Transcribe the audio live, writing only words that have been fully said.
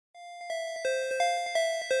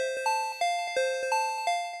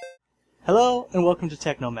Hello and welcome to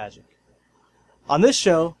TechnoMagic. On this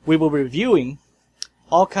show, we will be reviewing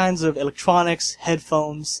all kinds of electronics,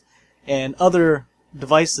 headphones, and other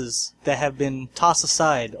devices that have been tossed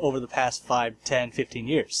aside over the past 5, 10, 15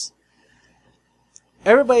 years.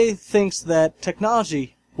 Everybody thinks that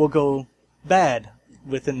technology will go bad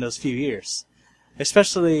within those few years,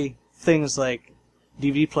 especially things like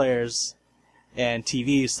DVD players and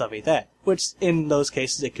TVs, stuff like that, which in those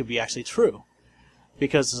cases it could be actually true.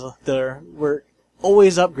 Because we're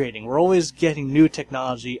always upgrading. We're always getting new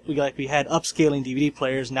technology. We had upscaling DVD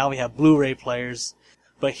players. Now we have Blu-ray players.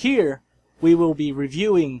 But here we will be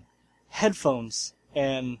reviewing headphones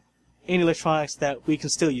and any electronics that we can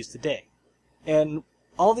still use today. And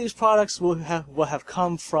all these products will have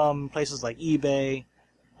come from places like eBay,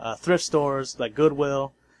 thrift stores like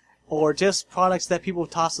Goodwill, or just products that people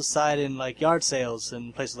toss aside in like yard sales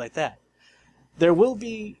and places like that. There will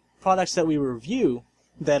be products that we review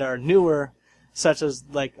that are newer, such as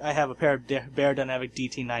like I have a pair of Beyerdynamic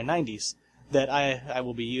DT990s that I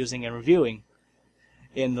will be using and reviewing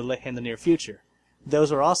in the near future.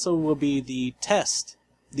 Those will be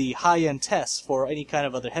the high-end tests for any kind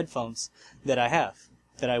of other headphones that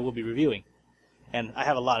I will be reviewing. And I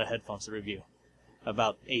have a lot of headphones to review,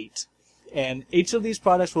 about 8. And each of these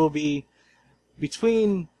products will be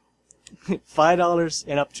between $5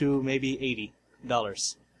 and up to maybe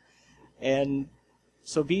 $80. And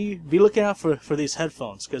so be looking out for these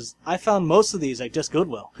headphones, because I found most of these at just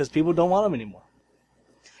Goodwill, because people don't want them anymore.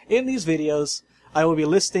 In these videos, I will be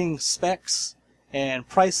listing specs and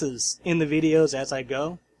prices in the videos as I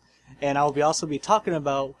go, and I will also be talking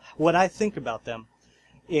about what I think about them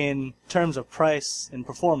in terms of price and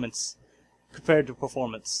performance compared to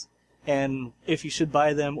performance, and if you should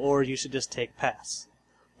buy them or you should just take pass.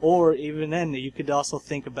 Or even then, you could also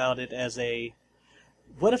think about it as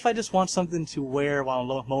what if I just want something to wear while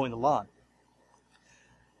I'm mowing the lawn?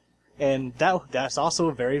 And that's also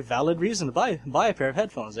a very valid reason to buy a pair of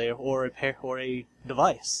headphones or a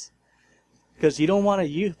device. Because you don't want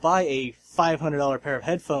to buy a $500 pair of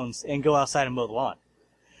headphones and go outside and mow the lawn.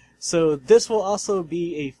 So this will also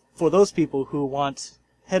be for those people who want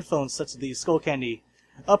headphones such as the SkullCandy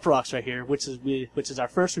Uprocks right here, which is our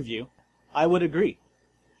first review. I would agree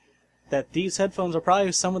that these headphones are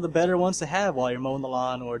probably some of the better ones to have while you're mowing the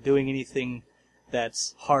lawn or doing anything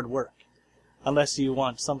that's hard work. Unless you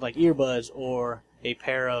want something like earbuds or a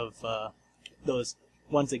pair of those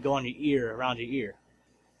ones that go on your ear, around your ear.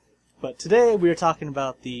 But today we are talking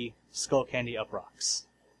about the SkullCandy Uprocks.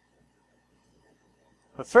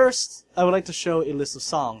 But first, I would like to show a list of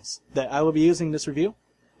songs that I will be using in this review.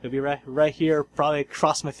 It'll be right here, probably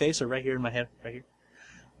across my face, or right here in my head, right here.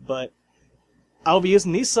 But I'll be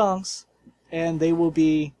using these songs, and they will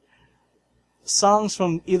be songs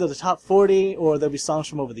from either the top 40 or they'll be songs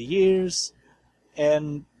from over the years,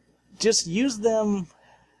 and just use them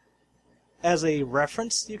as a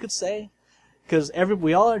reference, you could say, because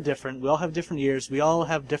we all are different. We all have different ears. We all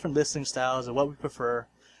have different listening styles and what we prefer.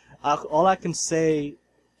 All I can say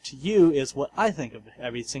to you is what I think of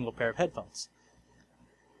every single pair of headphones.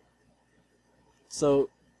 So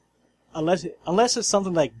unless it's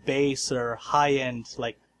something like bass or high-end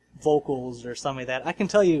like vocals or something like that, I can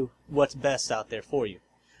tell you what's best out there for you.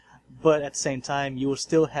 But at the same time, you will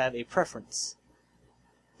still have a preference.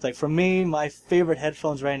 Like for me, my favorite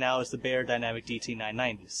headphones right now is the Beyerdynamic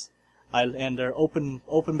DT990s. And they're open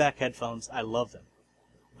back headphones. I love them.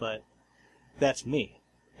 But that's me.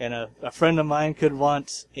 And a friend of mine could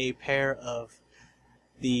want a pair of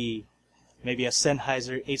maybe a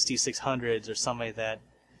Sennheiser HD600s or something like that.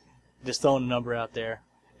 Just throwing a number out there,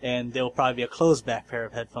 and they'll probably be a closed back pair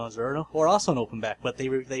of headphones or also an open back, but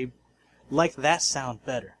they like that sound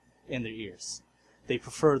better in their ears. They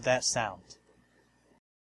prefer that sound.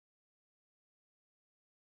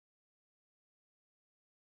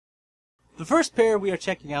 The first pair we are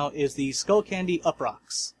checking out is the SkullCandy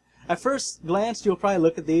Uprocks. At first glance, you'll probably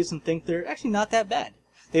look at these and think they're actually not that bad.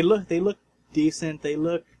 They look decent.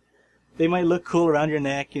 They might look cool around your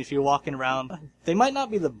neck if you're walking around. They might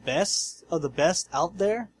not be the best of the best out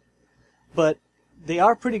there, but they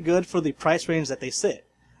are pretty good for the price range that they sit.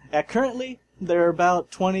 Currently, they're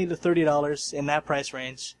about $20 to $30 in that price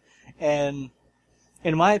range, and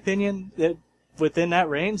in my opinion, within that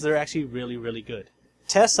range, they're actually really, really good.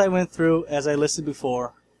 Tests I went through, as I listed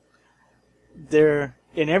before, in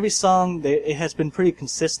every song, it has been pretty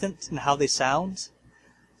consistent in how they sound,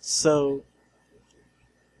 so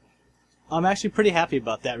I'm actually pretty happy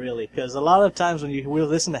about that, really, because a lot of times when you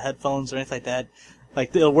listen to headphones or anything like that,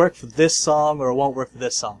 like it'll work for this song or it won't work for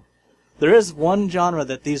this song. There is one genre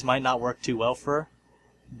that these might not work too well for,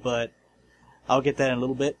 but I'll get that in a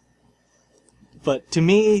little bit. But to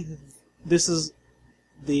me,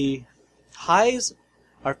 the highs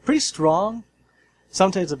are pretty strong.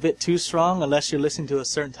 Sometimes a bit too strong unless you're listening to a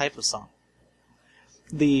certain type of song.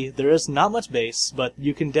 There is not much bass, but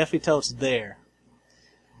you can definitely tell it's there.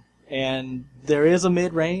 And there is a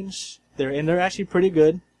mid-range. They're actually pretty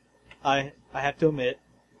good. I have to admit.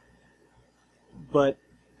 But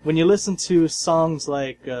when you listen to songs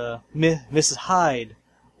like Mrs. Hyde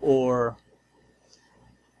or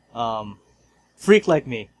Freak Like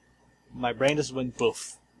Me, my brain just went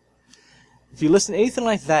boof. If you listen to anything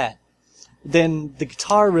like that, then the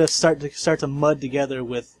guitar riffs start to mud together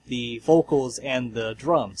with the vocals and the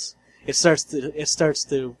drums. It starts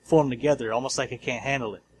to form together, almost like it can't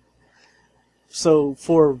handle it. So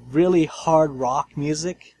for really hard rock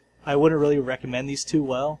music, I wouldn't really recommend these too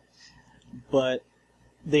well, but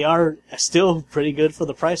they are still pretty good for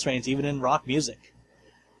the price range, even in rock music.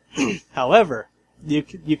 However, you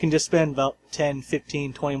can just spend about $10,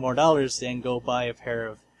 $15, $20 more and go buy a pair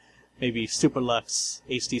of maybe Superlux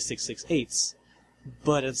HD668s.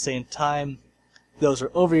 But at the same time, those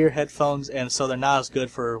are over-ear headphones, and so they're not as good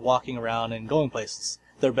for walking around and going places.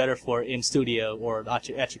 They're better for in studio or at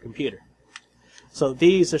your computer. So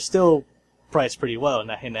these are still priced pretty well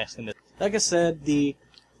in this. Like I said, the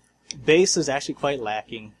bass is actually quite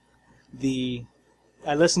lacking.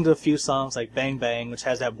 I listened to a few songs like Bang Bang, which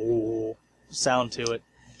has that whoa sound to it,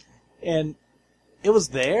 and it was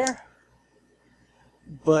there,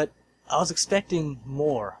 but I was expecting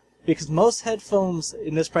more, because most headphones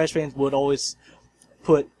in this price range would always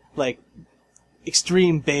put like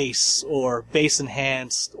extreme bass or bass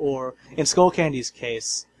enhanced, or in SkullCandy's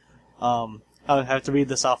case, I'll have to read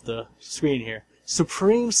this off the screen here.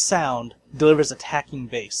 Supreme Sound delivers attacking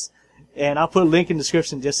bass, and I'll put a link in the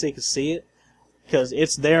description just so you can see it, because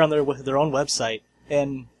it's there on their own website,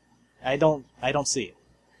 and I don't see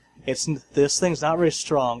it. This thing's not very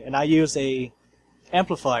strong, and I use a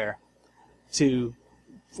amplifier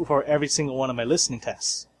for every single one of my listening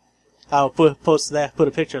tests. I'll put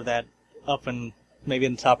a picture of that up and maybe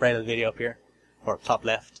in the top right of the video up here, or top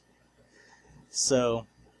left. So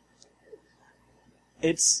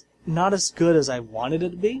it's not as good as I wanted it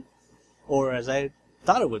to be, or as I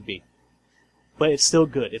thought it would be, but it's still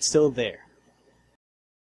good. It's still there.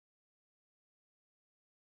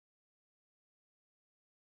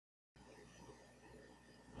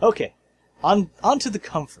 Okay, on to the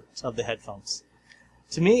comfort of the headphones.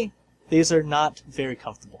 To me, these are not very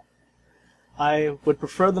comfortable. I would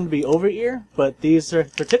prefer them to be over-ear, but these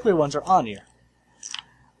particular ones are on-ear.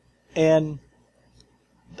 And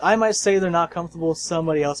I might say they're not comfortable,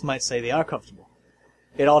 somebody else might say they are comfortable.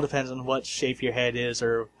 It all depends on what shape your head is,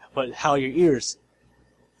 or how your ears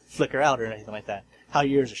flicker out or anything like that. How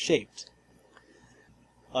your ears are shaped.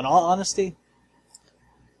 In all honesty,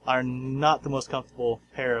 are not the most comfortable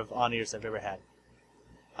pair of on-ears I've ever had.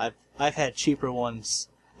 I've had cheaper ones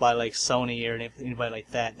by like Sony or anybody like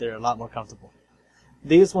that. They're a lot more comfortable.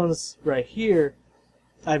 These ones right here,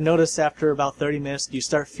 I've noticed after about 30 minutes you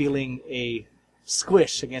start feeling a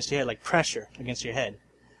squish against your head, like pressure against your head.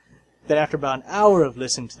 Then after about an hour of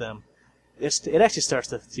listening to them, it actually starts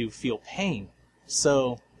to feel pain.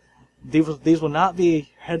 So these will not be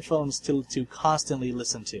headphones to constantly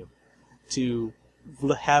listen to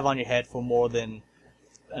have on your head for more than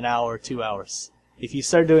an hour or 2 hours. If you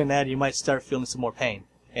start doing that, you might start feeling some more pain,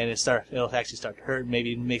 and it'll actually start to hurt.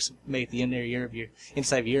 Maybe make the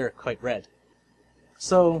inside of your ear quite red.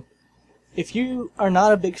 So, if you are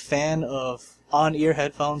not a big fan of on-ear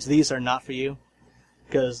headphones, these are not for you,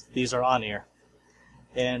 because these are on-ear.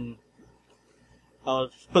 And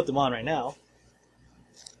I'll put them on right now.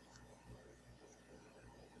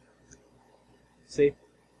 See?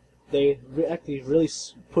 They actually really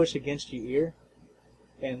push against your ear,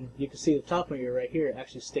 and you can see the top of your ear right here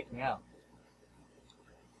actually sticking out.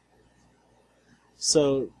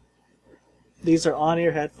 So these are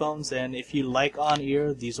on-ear headphones, and if you like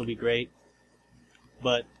on-ear, these will be great.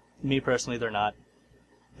 But me personally, they're not.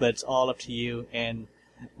 But it's all up to you and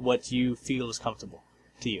what you feel is comfortable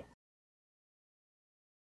to you.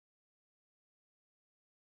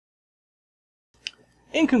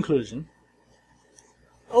 In conclusion,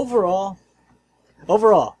 Overall,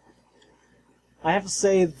 I have to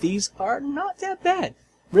say these are not that bad,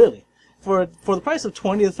 really. For the price of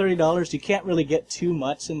 $20 to $30, you can't really get too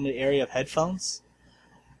much in the area of headphones.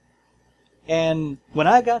 And when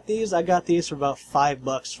I got these for about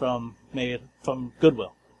 $5 from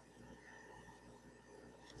Goodwill.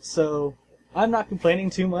 So I'm not complaining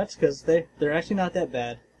too much because they're actually not that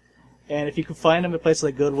bad. And if you can find them at places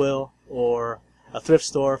like Goodwill or a thrift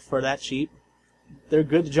store for that cheap, they're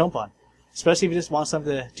good to jump on. especially if you just want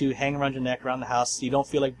something to hang around your neck, around the house. You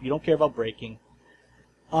don't care about breaking.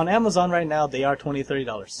 On Amazon right now, they are $20,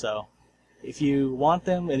 $30. So if you want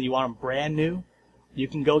them and you want them brand new, you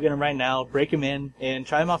can go get them right now, break them in, and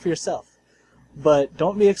try them out for yourself. But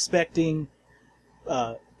don't be expecting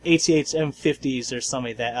ATH M50s or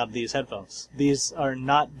something like that out of these headphones. These are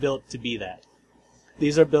not built to be that.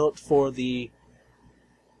 These are built for the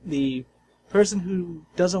person who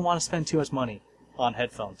doesn't want to spend too much money on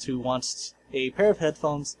headphones, who wants a pair of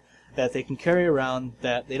headphones that they can carry around,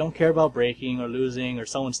 that they don't care about breaking or losing or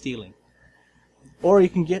someone stealing. Or you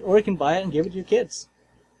can buy it and give it to your kids.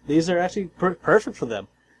 These are actually perfect for them,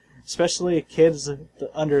 especially kids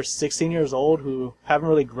under 16 years old who haven't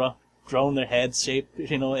really grown their heads shaped,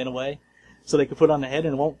 in a way, so they can put it on their head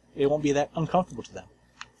and it won't be that uncomfortable to them.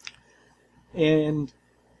 And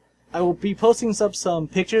I will be posting up some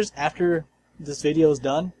pictures after this video is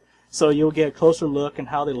done, so you'll get a closer look and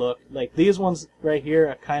how they look. Like these ones right here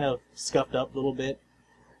are kind of scuffed up a little bit,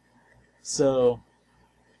 so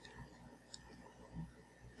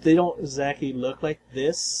they don't exactly look like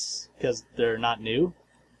this because they're not new,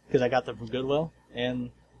 because I got them from Goodwill, and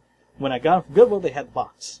when I got them from Goodwill they had the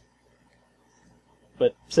box.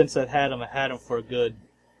 But since I had them for a good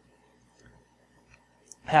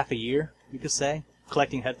half a year, you could say,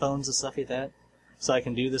 collecting headphones and stuff like that, so I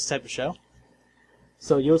can do this type of show.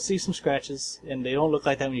 So you'll see some scratches, and they don't look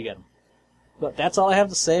like that when you get them. But that's all I have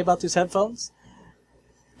to say about these headphones.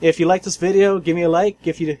 If you like this video, give me a like.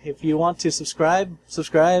 If you want to subscribe,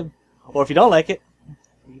 or if you don't like it,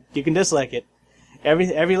 you can dislike it.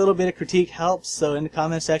 Every little bit of critique helps. So in the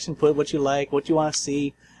comment section, put what you like, what you want to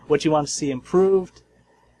see improved,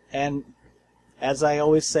 and as I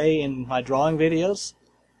always say in my drawing videos,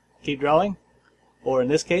 keep drawing, or in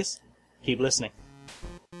this case, keep listening.